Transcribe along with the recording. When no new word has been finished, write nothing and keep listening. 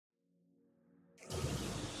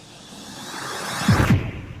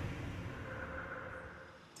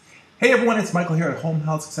Hey everyone, it's Michael here at Home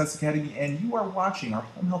Health Success Academy, and you are watching our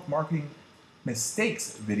Home Health Marketing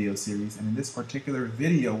Mistakes video series. And in this particular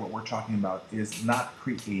video, what we're talking about is not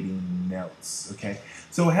creating notes, okay?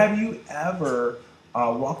 So have you ever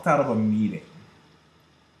walked out of a meeting,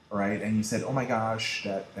 right, and you said, oh my gosh,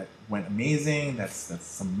 that went amazing, that's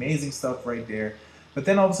some amazing stuff right there. But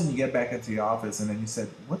then all of a sudden you get back into the office and then you said,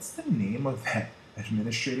 what's the name of that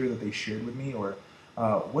administrator that they shared with me? Or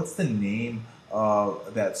what's the name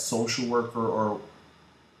of that social worker? Or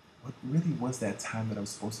what really was that time that I was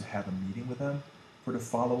supposed to have a meeting with them for the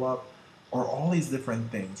follow-up? Or all these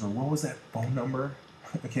different things. Or what was that phone number?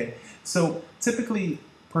 Okay, so typically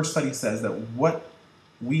per study says that what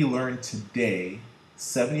we learn today,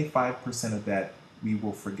 75% of that we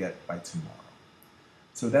will forget by tomorrow.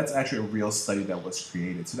 So that's actually a real study that was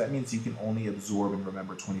created. So that means you can only absorb and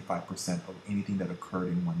remember 25% of anything that occurred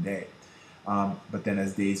in one day. But then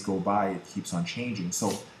as days go by, it keeps on changing.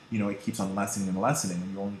 So, it keeps on lessening and lessening,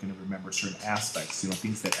 and you're only going to remember certain aspects,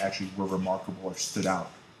 things that actually were remarkable or stood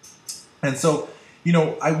out. And so,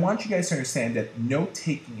 I want you guys to understand that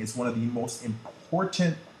note-taking is one of the most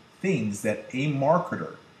important things that a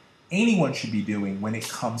marketer, anyone should be doing when it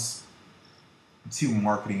comes to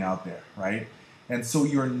marketing out there, right? And so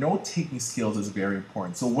your note-taking skills is very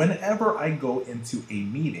important. So whenever I go into a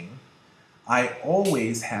meeting, I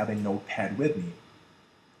always have a notepad with me.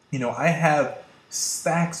 I have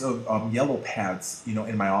stacks of yellow pads,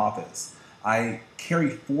 in my office. I carry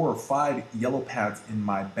 4 or 5 yellow pads in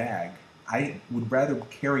my bag. I would rather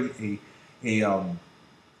carry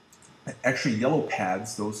extra yellow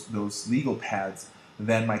pads, those legal pads,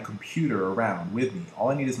 than my computer around with me. All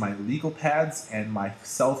I need is my legal pads and my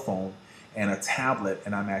cell phone and a tablet,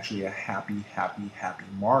 and I'm actually a happy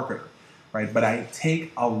marketer, right? But I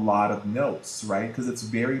take a lot of notes, right? Because it's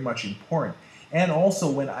very much important. And also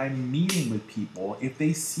when I'm meeting with people, if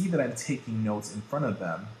they see that I'm taking notes in front of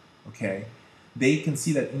them, okay, they can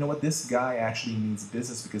see that, this guy actually means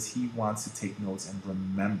business because he wants to take notes and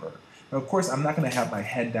remember. Now, of course, I'm not going to have my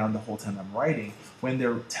head down the whole time I'm writing. When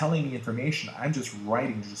they're telling me information, I'm just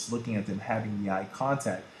writing, just looking at them, having the eye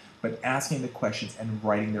contact, but asking the questions and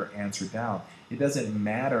writing their answer down. It doesn't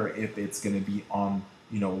matter if it's going to be on,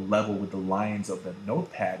 level with the lines of the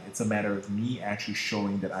notepad. It's a matter of me actually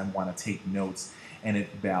showing that I want to take notes, and it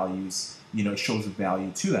values, it shows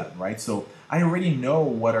value to them, right? So I already know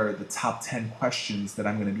what are the top 10 questions that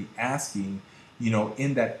I'm going to be asking,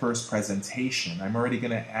 in that first presentation. I'm already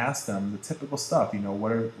going to ask them the typical stuff,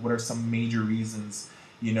 what are some major reasons,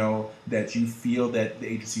 that you feel that the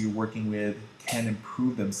agency you're working with can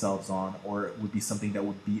improve themselves on, or it would be something that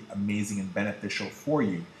would be amazing and beneficial for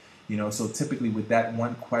you. So typically with that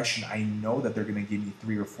one question, I know that they're going to give me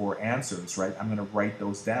 3 or 4 answers, right? I'm going to write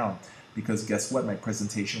those down because guess what? My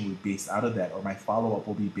presentation will be based out of that, or my follow-up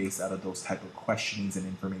will be based out of those type of questionings and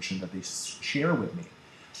information that they share with me,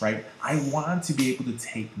 right? I want to be able to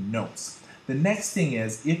take notes. The next thing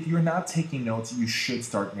is, if you're not taking notes, you should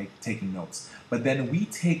start taking notes. But then we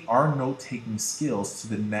take our note-taking skills to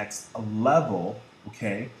the next level,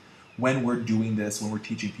 okay, when we're doing this, when we're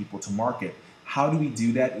teaching people to market. How do we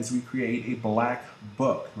do that? Is we create a black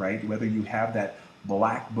book, right? Whether you have that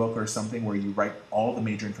black book or something where you write all the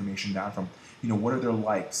major information down from, what are their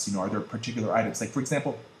likes? Are there particular items? Like, for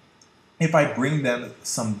example, if I bring them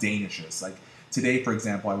some Danishes, like today, for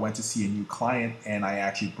example, I went to see a new client and I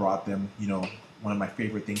actually brought them, one of my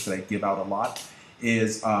favorite things that I give out a lot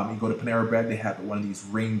is you go to Panera Bread, they have one of these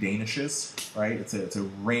ring Danishes, right? It's a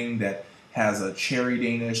ring that has a cherry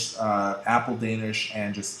Danish, apple Danish,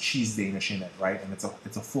 and just cheese Danish in it, right? And it's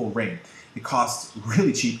a full ring. It costs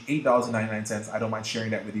really cheap, $8.99. I don't mind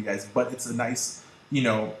sharing that with you guys, but it's a nice,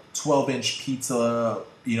 12-inch pizza,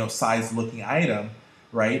 size looking item,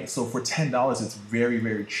 right? So for $10, it's very,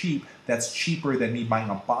 very cheap. That's cheaper than me buying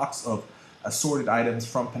a box of assorted items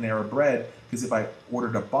from Panera Bread, because if I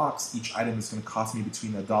ordered a box, each item is going to cost me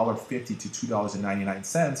between $1.50 to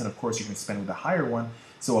 $2.99, and of course you're going to spend with a higher one.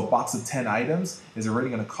 So a box of 10 items is already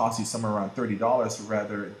going to cost you somewhere around $30,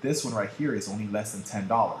 rather this one right here is only less than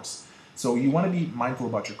 $10. So you want to be mindful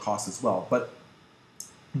about your costs as well. But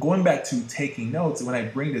going back to taking notes, when I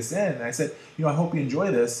bring this in, and I said, I hope you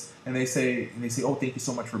enjoy this, and they say, oh, thank you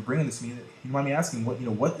so much for bringing this to me. You mind me asking,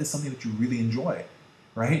 what is something that you really enjoy,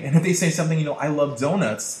 right? And if they say something, I love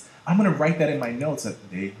donuts, I'm going to write that in my notes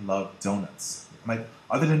that they love donuts. I'm like,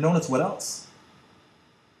 other than donuts, what else?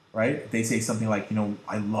 Right? If they say something like,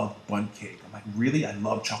 I love bundt cake. I'm like, really? I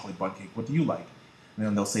love chocolate bundt cake. What do you like? And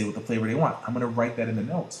then they'll say what the flavor they want. I'm going to write that in the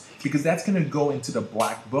notes because that's going to go into the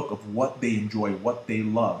black book of what they enjoy, what they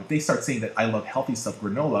love. If they start saying that I love healthy stuff,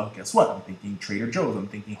 granola, guess what? I'm thinking Trader Joe's. I'm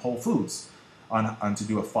thinking Whole Foods. on to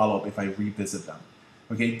do a follow-up if I revisit them.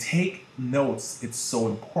 Okay, take notes. It's so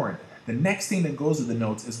important. The next thing that goes with the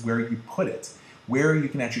notes is where you put it, where you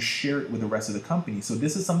can actually share it with the rest of the company. So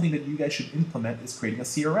this is something that you guys should implement, is creating a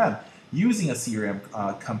CRM. Using a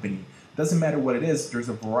CRM company. Doesn't matter what it is, there's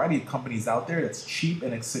a variety of companies out there that's cheap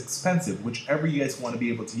and it's expensive. Whichever you guys want to be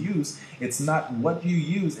able to use, it's not what you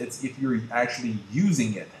use, it's if you're actually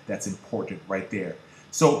using it that's important right there.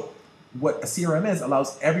 So what a CRM is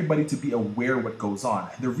allows everybody to be aware what goes on.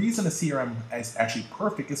 The reason a CRM is actually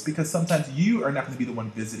perfect is because sometimes you are not going to be the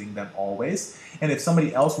one visiting them always. And if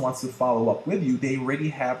somebody else wants to follow up with you, they already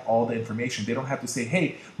have all the information. They don't have to say,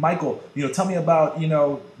 hey, Michael, tell me about,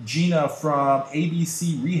 Gina from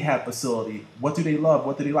ABC Rehab Facility. What do they love?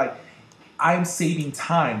 What do they like? I'm saving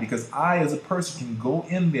time because I, as a person, can go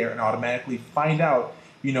in there and automatically find out,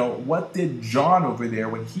 what did John over there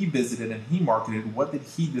when he visited and he marketed, what did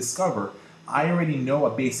he discover? I already know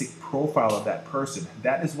a basic profile of that person.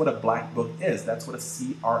 That is what a black book is. That's what a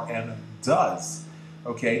CRM does.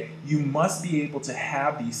 Okay? You must be able to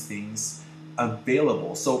have these things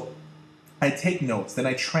available. So I take notes, then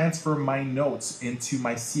I transfer my notes into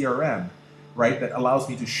my CRM, right? That allows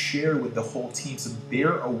me to share with the whole team so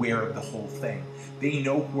they're aware of the whole thing. They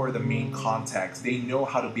know who are the main contacts. They know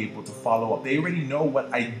how to be able to follow up. They already know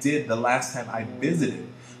what I did the last time I visited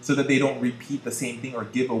so that they don't repeat the same thing or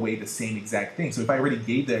give away the same exact thing. So if I already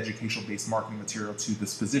gave the educational-based marketing material to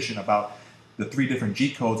this physician about the 3 different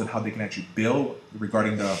G codes and how they can actually bill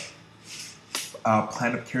regarding the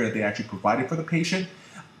plan of care that they actually provided for the patient,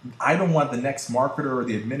 I don't want the next marketer or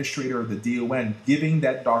the administrator or the DON giving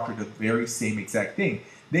that doctor the very same exact thing.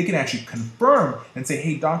 They can actually confirm and say,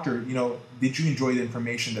 hey, doctor, did you enjoy the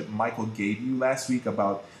information that Michael gave you last week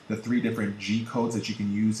about the 3 different G codes that you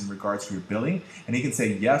can use in regards to your billing? And he can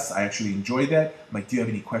say, yes, I actually enjoyed that. I'm like, do you have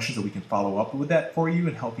any questions that we can follow up with that for you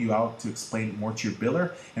and help you out to explain it more to your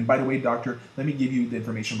biller? And by the way, doctor, let me give you the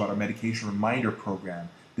information about our medication reminder program.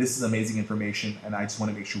 This is amazing information, and I just want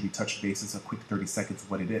to make sure we touch bases a quick 30 seconds of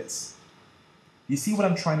what it is. You see what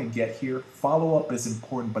I'm trying to get here? Follow-up is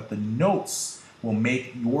important, but the notes will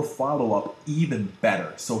make your follow-up even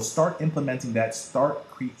better. So start implementing that. Start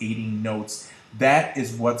creating notes. That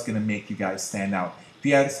is what's going to make you guys stand out. If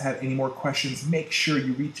you guys have any more questions, make sure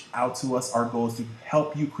you reach out to us. Our goal is to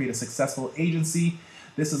help you create a successful agency.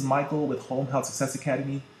 This is Michael with Home Health Success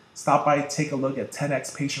Academy. Stop by, take a look at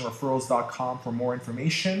 10xpatientreferrals.com for more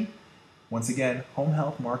information. Once again, home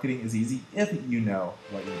health marketing is easy if you know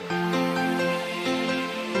what you're doing.